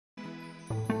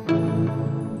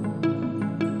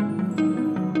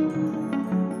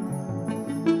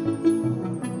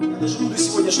Даже буду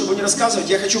сегодня, чтобы не рассказывать,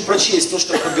 я хочу прочесть то,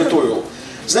 что я подготовил.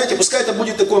 Знаете, пускай это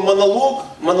будет такой монолог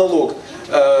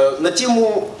на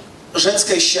тему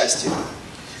 «Женское счастье».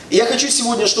 И я хочу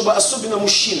сегодня, чтобы особенно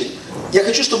мужчины, я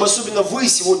хочу, чтобы особенно вы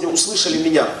сегодня услышали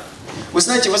меня. Вы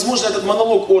знаете, возможно, этот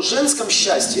монолог о женском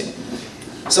счастье.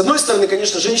 С одной стороны,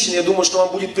 конечно, женщины, я думаю, что вам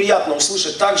будет приятно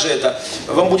услышать также это.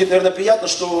 Вам будет, наверное, приятно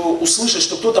услышать,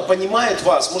 что кто-то понимает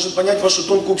вас, может понять вашу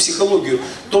тонкую психологию,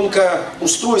 тонкое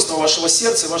устройство вашего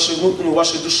сердца,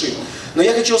 вашей души. Но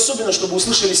я хочу особенно, чтобы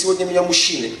услышали сегодня меня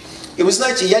мужчины. И вы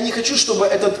знаете, я не хочу, чтобы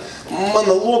этот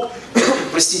монолог,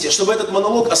 чтобы этот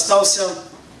монолог остался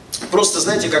просто,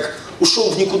 знаете, как ушел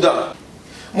в никуда.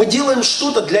 Мы делаем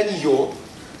что-то для нее,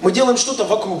 мы делаем что-то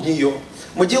вокруг нее,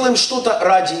 мы делаем что-то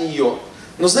ради нее.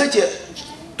 Но знаете,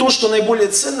 то, что наиболее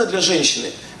ценно для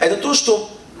женщины, это то, что,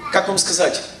 как вам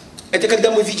сказать, это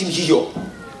когда мы видим ее.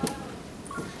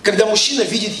 Когда мужчина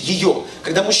видит ее,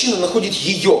 когда мужчина находит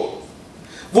ее.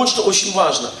 Вот что очень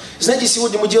важно. Знаете,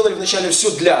 сегодня мы делали вначале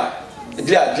все для.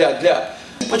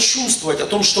 Почувствовать о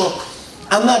том, что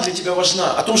она для тебя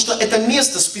важна, о том, что это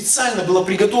место специально было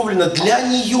приготовлено для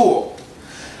нее.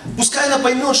 Пускай она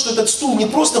поймет, что этот стул не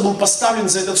просто был поставлен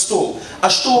за этот стол, а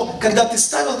что, когда ты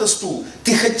ставил этот стул,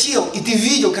 ты хотел и ты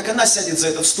видел, как она сядет за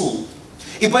этот стул.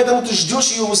 И поэтому ты ждешь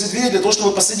ее возле двери для того,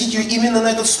 чтобы посадить ее именно на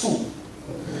этот стул.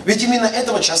 Ведь именно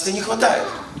этого часто не хватает.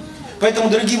 Поэтому,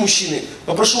 дорогие мужчины,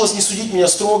 попрошу вас не судить меня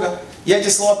строго. Я эти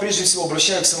слова прежде всего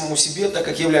обращаю к самому себе, так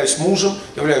как я являюсь мужем,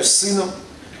 являюсь сыном.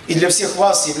 И для всех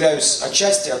вас являюсь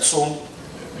отчасти отцом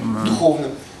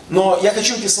духовным. Но я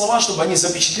хочу эти слова, чтобы они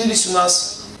запечатлелись у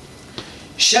нас.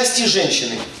 Счастье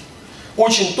женщины –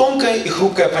 очень тонкое и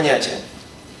хрупкое понятие,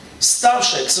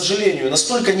 ставшее, к сожалению,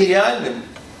 настолько нереальным,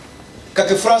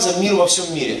 как и фраза «мир во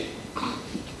всем мире».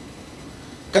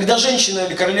 Когда женщина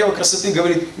или королева красоты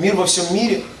говорит «мир во всем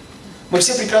мире», мы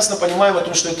все прекрасно понимаем о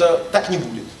том, что это так не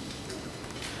будет.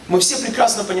 Мы все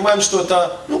прекрасно понимаем, что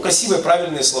это, красивые,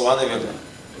 правильные слова, наверное.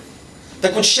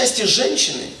 Так вот, счастье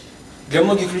женщины для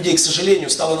многих людей, к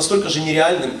сожалению, стало настолько же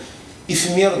нереальным,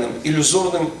 эфемерным,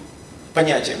 иллюзорным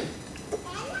понятием.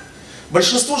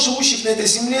 Большинство живущих на этой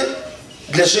земле,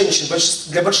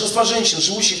 для большинства женщин,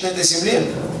 живущих на этой земле,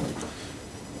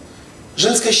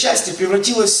 женское счастье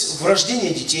превратилось в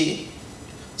рождение детей,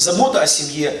 забота о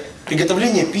семье,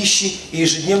 приготовление пищи и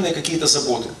ежедневные какие-то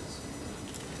заботы.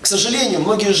 К сожалению,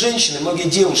 многие женщины, многие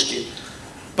девушки,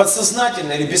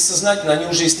 подсознательно или бессознательно, они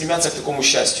уже и стремятся к такому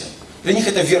счастью. Для них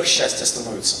это верх счастья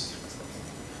становится.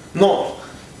 Но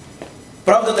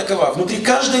правда такова, внутри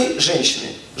каждой женщины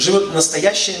живет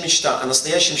настоящая мечта о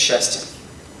настоящем счастье.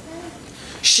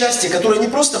 Счастье, которое не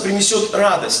просто принесет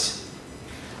радость,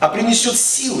 а принесет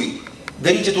силы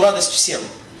дарить эту радость всем.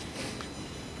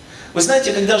 Вы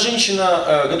знаете, когда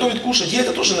женщина готовит кушать, ей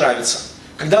это тоже нравится.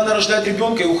 Когда она рождает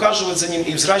ребенка и ухаживает за ним,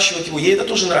 и взращивает его, ей это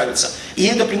тоже нравится. И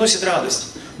ей это приносит радость.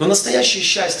 Но настоящее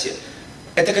счастье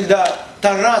 – это когда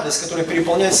та радость, которая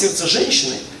переполняет сердце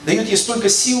женщины, дает ей столько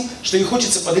сил, что ей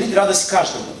хочется подарить радость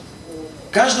каждому.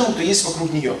 Каждому, кто есть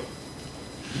вокруг нее.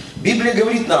 Библия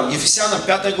говорит нам, Ефесянам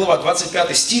 5 глава,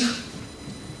 25 стих: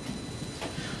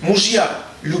 «Мужья,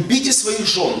 любите своих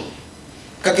жен,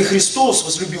 как и Христос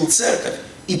возлюбил церковь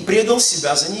и предал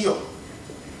себя за нее».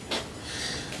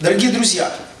 Дорогие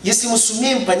друзья, если мы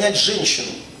сумеем понять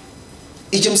женщину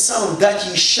и тем самым дать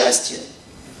ей счастье,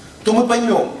 то мы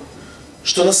поймем,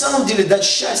 что на самом деле дать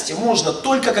счастье можно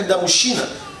только когда мужчина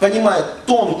понимает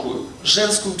тонкую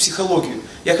женскую психологию.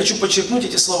 Я хочу подчеркнуть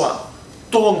эти слова.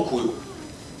 Тонкую.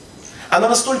 Она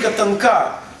настолько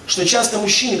тонка, что часто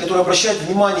мужчины, которые обращают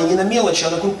внимание не на мелочи, а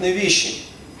на крупные вещи,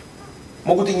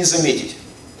 могут и не заметить.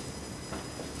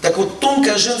 Так вот,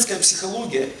 тонкая женская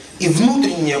психология и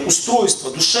внутреннее устройство,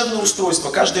 душевное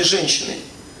устройство каждой женщины,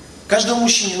 каждому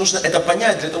мужчине нужно это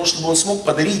понять для того, чтобы он смог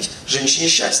подарить женщине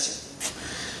счастье.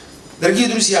 Дорогие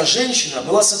друзья, женщина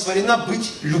была сотворена быть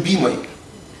любимой.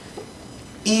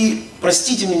 И,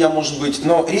 простите меня, может быть,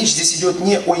 но речь здесь идет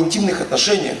не о интимных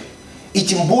отношениях, и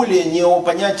тем более не о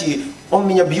понятии «он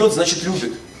меня бьет, значит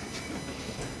любит».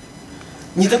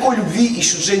 Не такой любви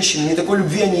ищут женщины, не такой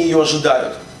любви они ее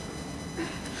ожидают.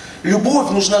 Любовь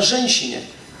нужна женщине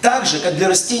так же, как для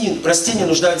растений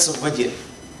нуждаются в воде.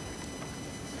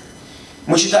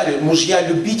 Мы читали: «Мужья,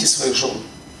 любите своих жен».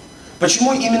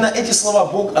 Почему именно эти слова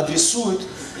Бог адресует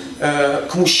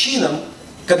к мужчинам,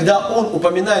 когда Он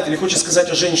упоминает или хочет сказать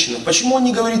о женщинах? Почему Он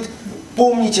не говорит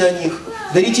 «помните о них»,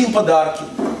 «дарите им подарки»?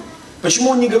 Почему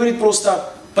Он не говорит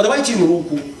просто «подавайте им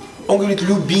руку»? Он говорит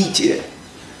 «любите».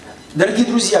 Дорогие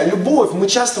друзья, любовь мы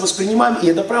часто воспринимаем, и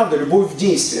это правда, любовь в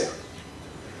действиях.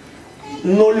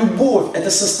 Но любовь –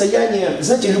 это состояние,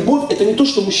 знаете, любовь – это не то,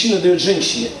 что мужчина дает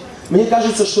женщине. Мне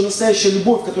кажется, что настоящая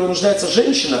любовь, в которой нуждается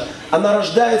женщина, она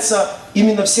рождается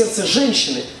именно в сердце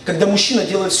женщины, когда мужчина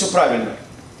делает все правильно.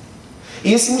 И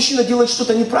если мужчина делает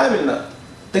что-то неправильно,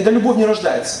 тогда любовь не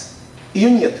рождается.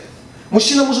 Ее нет.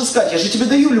 Мужчина может сказать: я же тебе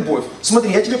даю любовь.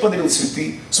 Смотри, я тебе подарил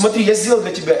цветы. Смотри, я сделал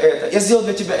для тебя это. Я сделал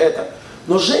для тебя это.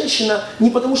 Но женщина не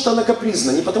потому, что она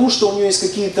капризна, не потому, что у нее есть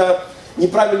какие-то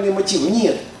неправильные мотивы.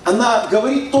 Нет. Она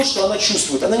говорит то, что она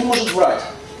чувствует. Она не может врать.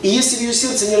 И если в ее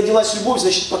сердце не родилась любовь,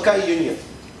 значит, пока ее нет.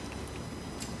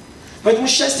 Поэтому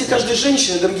счастье каждой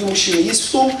женщины, дорогие мужчины, есть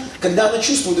в том, когда она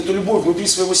чувствует эту любовь внутри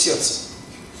своего сердца.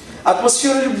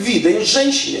 Атмосфера любви дает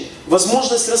женщине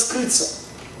возможность раскрыться.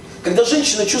 Когда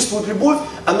женщина чувствует любовь,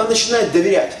 она начинает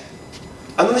доверять.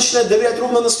 Она начинает доверять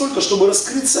ровно настолько, чтобы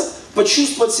раскрыться,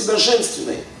 почувствовать себя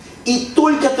женственной. И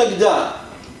только тогда,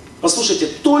 послушайте,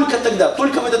 только тогда,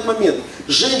 только в этот момент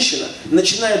женщина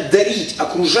начинает дарить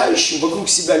окружающим вокруг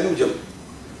себя людям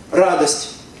радость,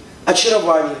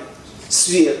 очарование,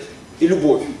 свет и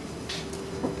любовь.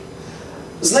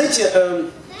 Знаете,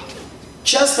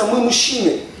 часто мы,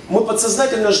 мужчины, мы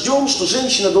подсознательно ждем, что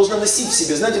женщина должна носить в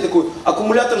себе, знаете, такой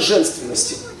аккумулятор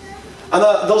женственности.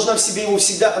 Она должна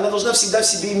всегда в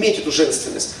себе иметь эту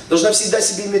женственность, должна всегда в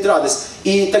себе иметь радость.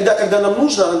 И тогда, когда нам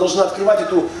нужно, она должна открывать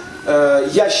эту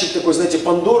ящик такой, знаете,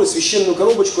 Пандоры, священную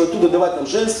коробочку, и оттуда давать нам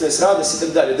женственность, радость и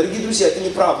так далее. Дорогие друзья, это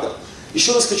неправда.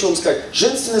 Еще раз хочу вам сказать,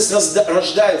 женственность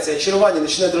рождается, и очарование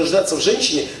начинает рождаться в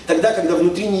женщине тогда, когда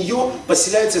внутри нее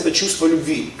поселяется это чувство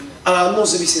любви. А оно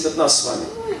зависит от нас с вами.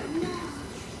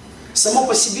 Само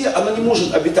по себе оно не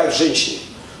может обитать в женщине.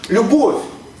 Любовь,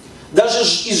 даже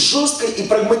из жесткой и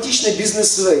прагматичной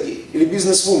бизнес-леди или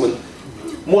бизнес-вумен,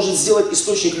 может сделать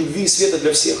источник любви и света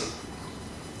для всех.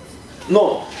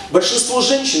 Но большинство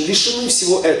женщин лишены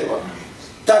всего этого,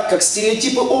 так как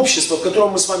стереотипы общества, в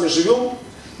котором мы с вами живем,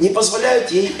 не позволяют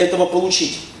ей этого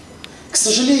получить. К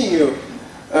сожалению,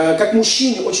 как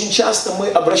мужчине, очень часто мы,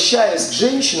 обращаясь к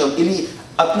женщинам или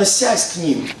относясь к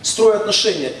ним, строя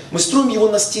отношения, мы строим его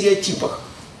на стереотипах.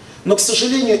 Но, к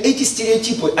сожалению, эти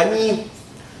стереотипы, они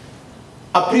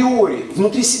априори,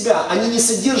 внутри себя, они не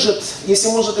содержат, если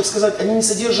можно так сказать, они не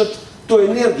содержат той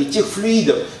энергии, тех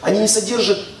флюидов, они не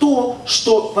содержат то,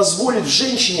 что позволит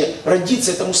женщине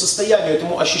родиться этому состоянию,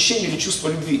 этому ощущению или чувству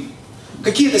любви.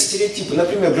 Какие это стереотипы?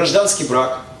 Например, гражданский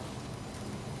брак.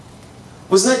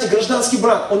 Вы знаете, гражданский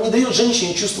брак, он не дает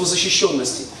женщине чувство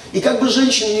защищенности. И как бы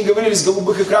женщины не говорили с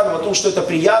голубых экранов о том, что это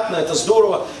приятно, это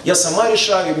здорово, я сама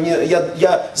решаю,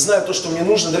 я знаю то, что мне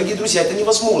нужно. Дорогие друзья, это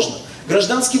невозможно.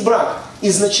 Гражданский брак,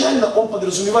 изначально он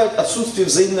подразумевает отсутствие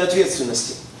взаимной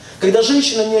ответственности. Когда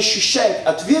женщина не ощущает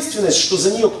ответственность, что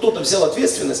за нее кто-то взял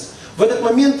ответственность, в этот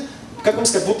момент, как вам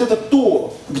сказать, вот это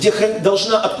то, где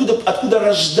откуда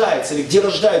рождается, или где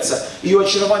рождается ее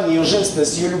очарование, ее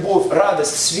женственность, ее любовь,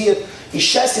 радость, свет и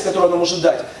счастье, которое она может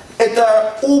дать.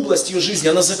 Эта область ее жизни,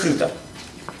 она закрыта.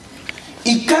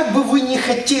 И как бы вы ни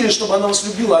хотели, чтобы она вас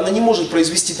любила, она не может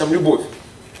произвести там любовь.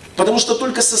 Потому что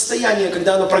только состояние,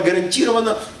 когда она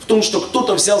прогарантирована в том, что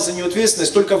кто-то взял за нее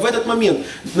ответственность, только в этот момент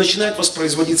начинает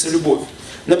воспроизводиться любовь.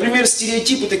 Например,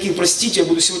 стереотипы такие, простите, я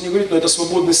буду сегодня говорить, но это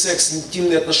свободный секс,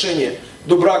 интимные отношения,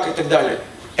 до брака и так далее.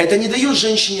 Это не дает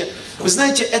женщине, вы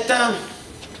знаете, это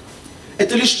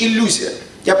лишь иллюзия.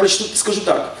 Я скажу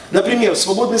так. Например,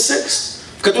 свободный секс,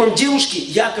 в котором девушки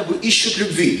якобы ищут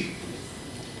любви.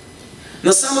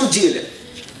 На самом деле,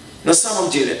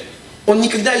 он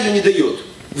никогда ее не дает.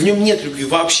 В нем нет любви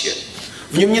вообще.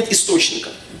 В нем нет источника.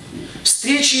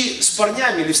 Встречи с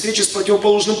парнями или встречи с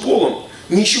противоположным полом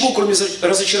ничего, кроме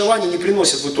разочарования, не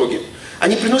приносят в итоге.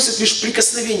 Они приносят лишь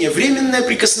прикосновение, временное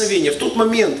прикосновение. В тот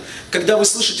момент, когда вы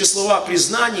слышите слова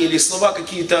признания или слова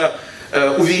какие-то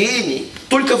уверений,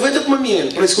 только в этот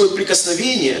момент происходит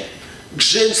прикосновение к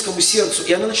женскому сердцу,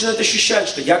 и она начинает ощущать,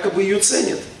 что якобы ее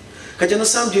ценят. Хотя на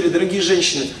самом деле, дорогие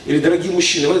женщины или дорогие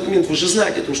мужчины, в этот момент вы же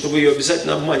знаете о том, что вы ее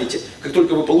обязательно обманете, как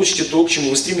только вы получите то, к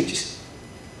чему вы стремитесь.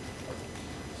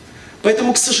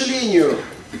 Поэтому, к сожалению,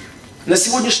 на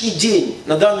сегодняшний день,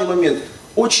 на данный момент,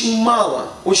 очень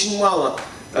мало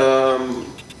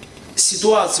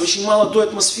ситуаций, очень мало той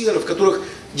атмосферы, в которых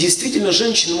действительно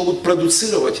женщины могут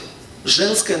продуцировать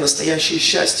женское настоящее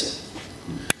счастье.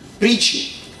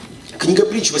 Притчи. Книга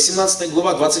Притч, 18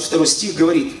 глава, 22 стих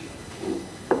говорит: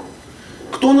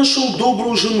 «Кто нашел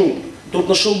добрую жену, тот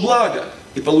нашел благо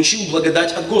и получил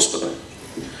благодать от Господа».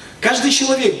 Каждый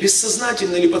человек,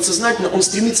 бессознательно или подсознательно, он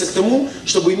стремится к тому,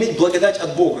 чтобы иметь благодать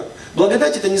от Бога.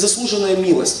 Благодать – это незаслуженная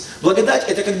милость. Благодать –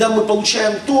 это когда мы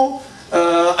получаем то,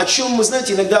 о чем мы,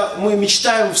 знаете, иногда мы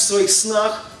мечтаем в своих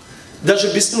снах,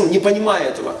 Даже без, не понимая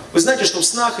этого. Вы знаете, что в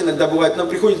снах иногда бывает, нам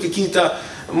приходят какие-то,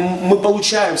 мы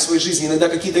получаем в своей жизни иногда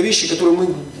какие-то вещи,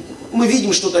 которые мы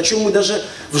видим что-то, о чем мы даже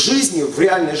в жизни, в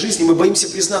реальной жизни, мы боимся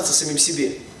признаться самим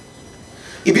себе.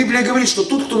 И Библия говорит, что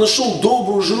тот, кто нашел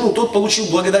добрую жену, тот получил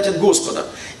благодать от Господа.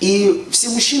 И все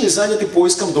мужчины заняты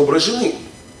поиском доброй жены.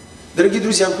 Дорогие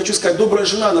друзья, я вам хочу сказать, добрая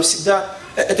жена, она всегда,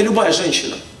 это любая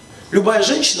женщина. Любая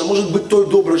женщина может быть той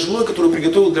доброй женой, которую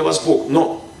приготовил для вас Бог.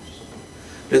 Но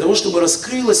для того, чтобы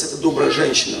раскрылась эта добрая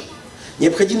женщина,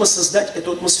 необходимо создать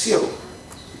эту атмосферу.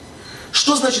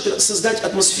 Что значит создать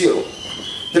атмосферу?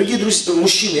 Дорогие друзья,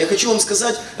 мужчины, я хочу вам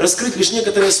сказать, раскрыть лишь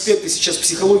некоторые аспекты сейчас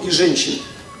психологии женщин.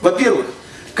 Во-первых,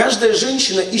 каждая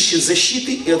женщина ищет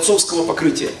защиты и отцовского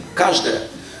покрытия. Каждая.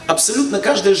 Абсолютно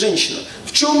каждая женщина.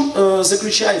 В чем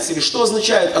заключается или что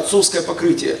означает отцовское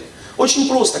покрытие? Очень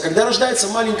просто. Когда рождается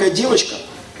маленькая девочка,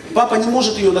 папа не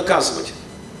может ее наказывать.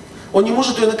 Он не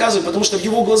может ее наказывать, потому что в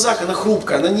его глазах она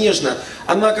хрупкая, она нежная.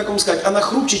 Она, как вам сказать, она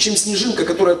хрупче, чем снежинка,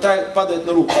 которая падает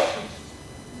на руку.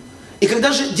 И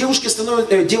когда же девочке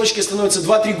становится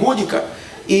 2-3 годика,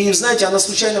 и, знаете, она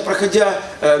случайно, проходя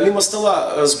мимо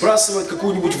стола, сбрасывает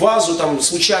какую-нибудь вазу, там,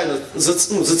 случайно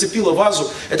зацепила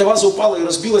вазу, эта ваза упала и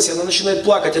разбилась, и она начинает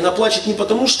плакать. Она плачет не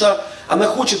потому, что она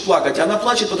хочет плакать, она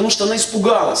плачет, потому что она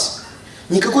испугалась.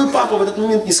 Никакой папа в этот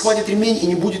момент не схватит ремень и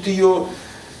не будет ее,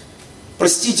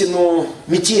 простите, но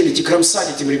метелить и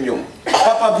кромсать этим ремнем.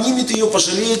 Папа обнимет ее,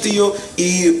 пожалеет ее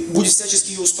и будет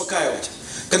всячески ее успокаивать.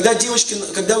 Когда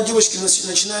у девочки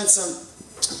начинается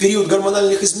период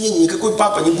гормональных изменений, никакой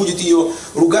папа не будет ее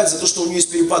ругать за то, что у нее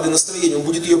есть перепады настроения. Он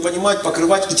будет ее понимать,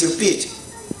 покрывать и терпеть.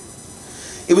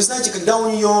 И вы знаете, когда у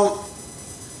нее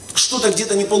что-то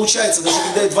где-то не получается, даже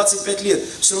когда ей 25 лет,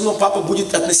 все равно папа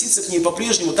будет относиться к ней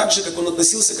по-прежнему так же, как он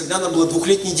относился, когда она была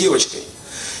 2-летней девочкой.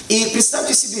 И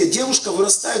представьте себе, девушка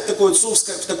вырастает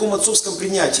в таком отцовском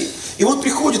принятии. И вот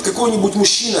приходит какой-нибудь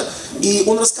мужчина, и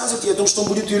он рассказывает ей о том, что он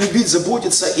будет ее любить,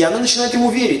 заботиться, и она начинает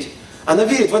ему верить. Она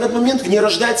верит, в этот момент в ней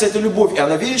рождается эта любовь, и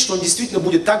она верит, что он действительно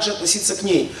будет так же относиться к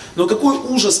ней. Но какой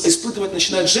ужас испытывать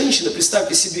начинает женщина,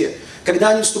 представьте себе, когда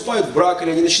они вступают в брак, или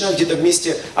они начинают где-то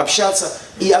вместе общаться,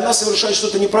 и она совершает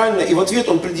что-то неправильное, и в ответ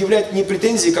он предъявляет к ней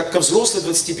претензии, как ко взрослой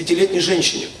 25-летней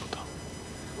женщине.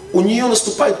 У нее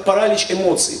наступает паралич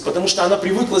эмоций, потому что она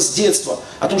привыкла с детства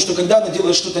о том, что когда она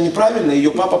делает что-то неправильное,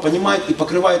 ее папа понимает и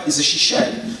покрывает, и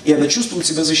защищает, и она чувствует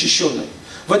себя защищенной.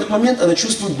 В этот момент она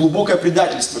чувствует глубокое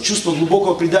предательство, чувство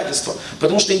глубокого предательства,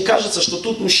 потому что ей кажется, что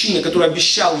тот мужчина, который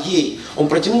обещал ей, он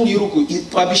протянул ей руку и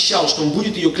пообещал, что он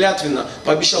будет ее клятвенно,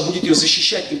 пообещал, будет ее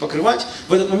защищать и покрывать,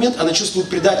 в этот момент она чувствует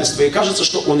предательство, и кажется,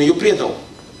 что он ее предал,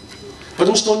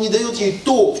 потому что он не дает ей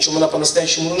то, в чем она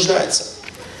по-настоящему нуждается.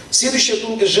 Следующая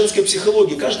тонкость женской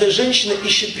психологии. Каждая женщина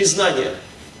ищет признание.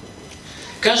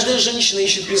 Каждая женщина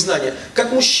ищет признание.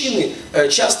 Как мужчины,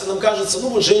 часто нам кажется,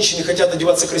 женщины хотят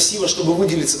одеваться красиво, чтобы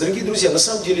выделиться. Дорогие друзья, на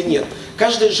самом деле нет.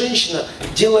 Каждая женщина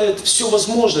делает все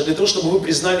возможное для того, чтобы вы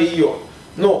признали ее.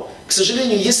 Но, к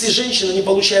сожалению, если женщина не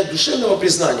получает душевного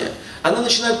признания, она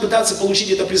начинает пытаться получить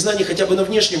это признание хотя бы на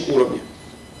внешнем уровне.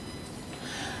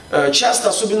 Часто,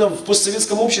 особенно в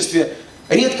постсоветском обществе,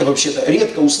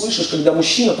 редко услышишь, когда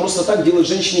мужчина просто так делает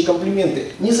женщине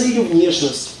комплименты. Не за ее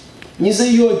внешность, не за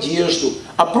ее одежду,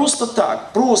 а просто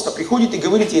так, просто приходит и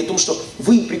говорит ей о том, что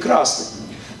вы прекрасны.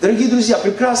 Дорогие друзья,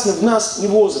 прекрасный в нас не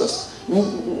возраст.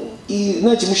 И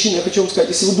знаете, мужчины, я хочу вам сказать,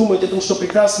 если вы думаете о том, что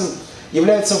прекрасным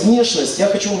является внешность, я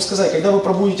хочу вам сказать, когда вы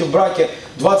пробудете в браке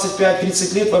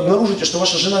 25-30 лет, вы обнаружите, что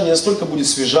ваша жена не настолько будет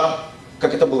свежа,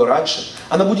 как это было раньше.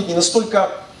 Она будет не настолько...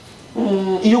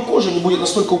 Ее кожа не будет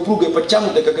настолько упругой и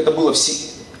подтянутой, как это было,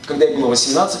 когда ей было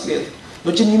 18 лет.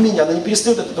 Но тем не менее, она не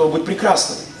перестает от этого быть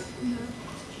прекрасной.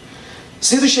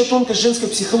 Следующая тонкость женской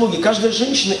психологии. Каждая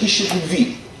женщина ищет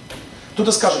любви.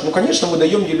 Кто-то скажет, конечно, мы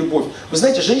даем ей любовь. Вы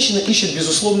знаете, женщина ищет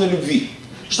безусловной любви.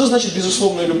 Что значит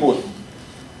безусловная любовь?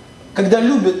 Когда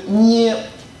любит не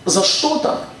за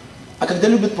что-то, а когда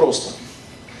любит просто.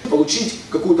 Получить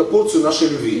какую-то порцию нашей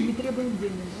любви.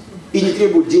 И не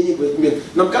требует денег в этот момент.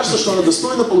 Нам кажется, что она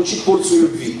достойна получить порцию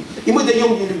любви. И мы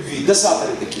даем ей любви,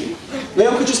 дозаторы такие. Но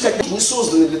я вам хочу сказать, они не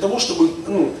созданы для того, чтобы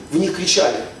в них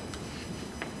кричали.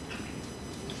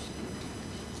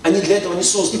 Они для этого не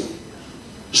созданы.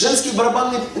 Женские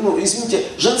барабанные,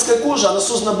 женская кожа, она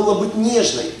создана была быть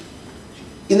нежной.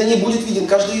 И на ней будет виден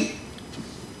каждый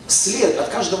след от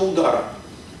каждого удара.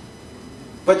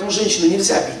 Поэтому женщину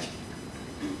нельзя бить.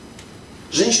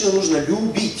 Женщину нужно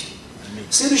любить.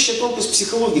 Следующая тонкость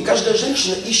психологии. Каждая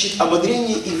женщина ищет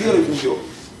ободрение и веры в нее.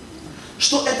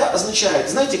 Что это означает?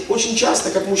 Знаете, очень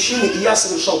часто, как мужчина, и я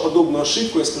совершал подобную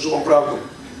ошибку, я скажу вам правду.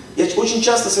 Я очень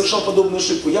часто совершал подобную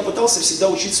ошибку. Я пытался всегда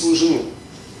учить свою жену.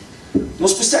 Но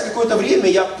спустя какое-то время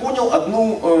я понял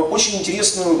одну очень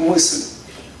интересную мысль.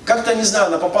 Как-то, не знаю,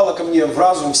 она попала ко мне в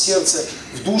разум, в сердце,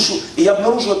 в душу, и я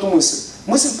обнаружил эту мысль.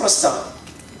 Мысль проста.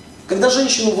 Когда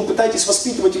женщину вы пытаетесь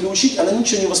воспитывать или учить, она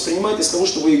ничего не воспринимает из того,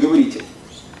 что вы ей говорите.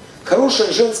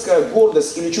 Хорошая женская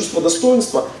гордость или чувство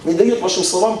достоинства не дает вашим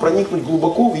словам проникнуть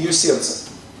глубоко в ее сердце.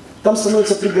 Там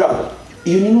становится преграда.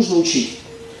 Ее не нужно учить.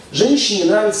 Женщине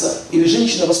нравится, или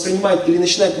женщина воспринимает, или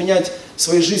начинает менять в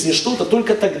своей жизни что-то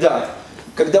только тогда,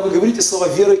 когда вы говорите слова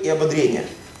веры и ободрения.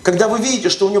 Когда вы видите,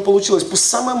 что у нее получилось, пусть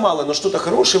самое малое, но что-то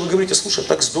хорошее, вы говорите: слушай,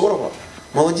 так здорово,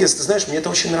 молодец, ты знаешь, мне это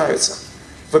очень нравится.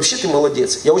 Вообще ты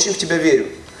молодец, я очень в тебя верю.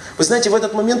 Вы знаете, в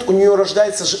этот момент у нее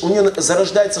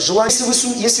зарождается желание.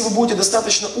 Если вы будете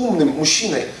достаточно умным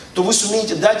мужчиной, то вы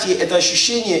сумеете дать ей это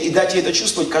ощущение и дать ей это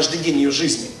чувствовать каждый день ее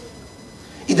жизни.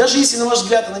 И даже если, на ваш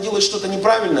взгляд, она делает что-то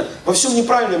неправильно, во всем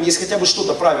неправильном есть хотя бы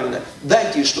что-то правильное.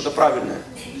 Дайте ей что-то правильное.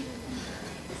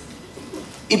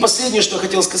 И последнее, что я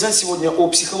хотел сказать сегодня о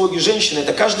психологии женщины,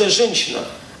 это каждая женщина,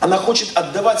 она хочет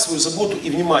отдавать свою заботу и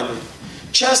внимание.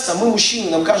 Часто мы, мужчины,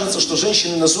 нам кажется, что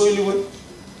женщины назойливы,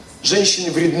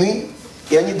 женщины вредны,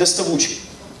 и они доставучи.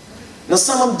 На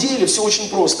самом деле все очень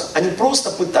просто. Они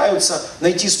просто пытаются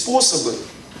найти способы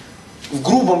в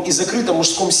грубом и закрытом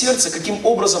мужском сердце, каким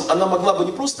образом она могла бы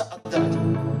не просто отдать,